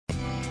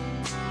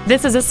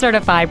This is a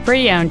certified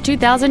pre-owned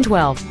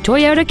 2012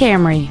 Toyota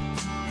Camry.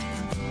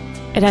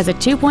 It has a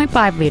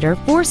 2.5-liter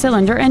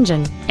four-cylinder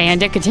engine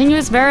and a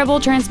continuous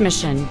variable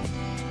transmission.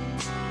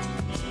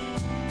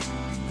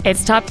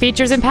 Its top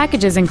features and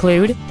packages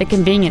include the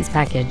convenience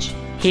package,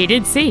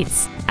 heated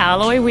seats,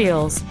 alloy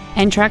wheels,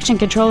 and traction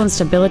control and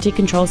stability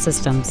control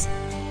systems.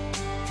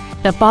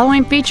 The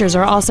following features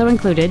are also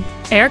included: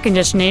 air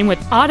conditioning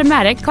with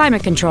automatic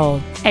climate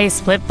control, a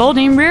split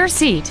folding rear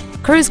seat,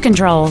 cruise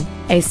control,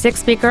 a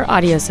 6-speaker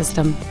audio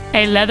system,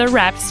 a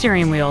leather-wrapped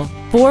steering wheel,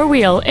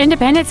 4-wheel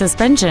independent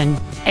suspension,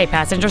 a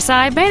passenger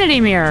side vanity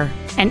mirror,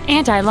 an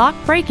anti-lock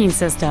braking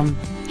system,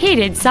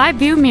 heated side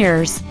view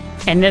mirrors,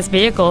 and this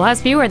vehicle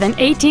has fewer than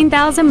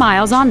 18,000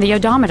 miles on the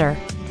odometer.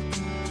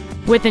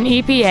 With an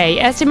EPA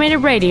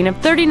estimated rating of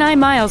 39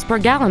 miles per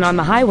gallon on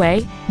the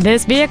highway,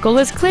 this vehicle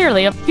is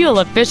clearly a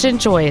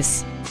fuel-efficient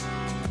choice.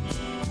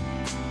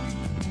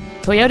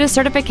 Toyota's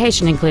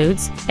certification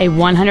includes a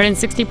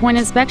 160-point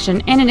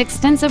inspection and an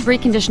extensive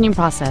reconditioning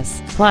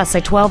process, plus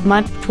a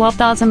 12-month,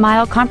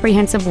 12,000-mile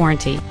comprehensive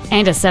warranty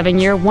and a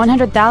 7-year,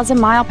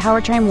 100,000-mile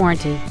powertrain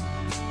warranty.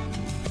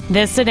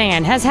 This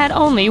sedan has had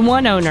only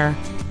one owner,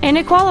 and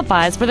it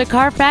qualifies for the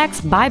Carfax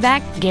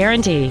buyback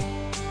guarantee.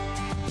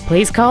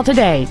 Please call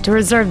today to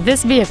reserve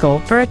this vehicle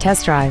for a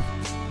test drive.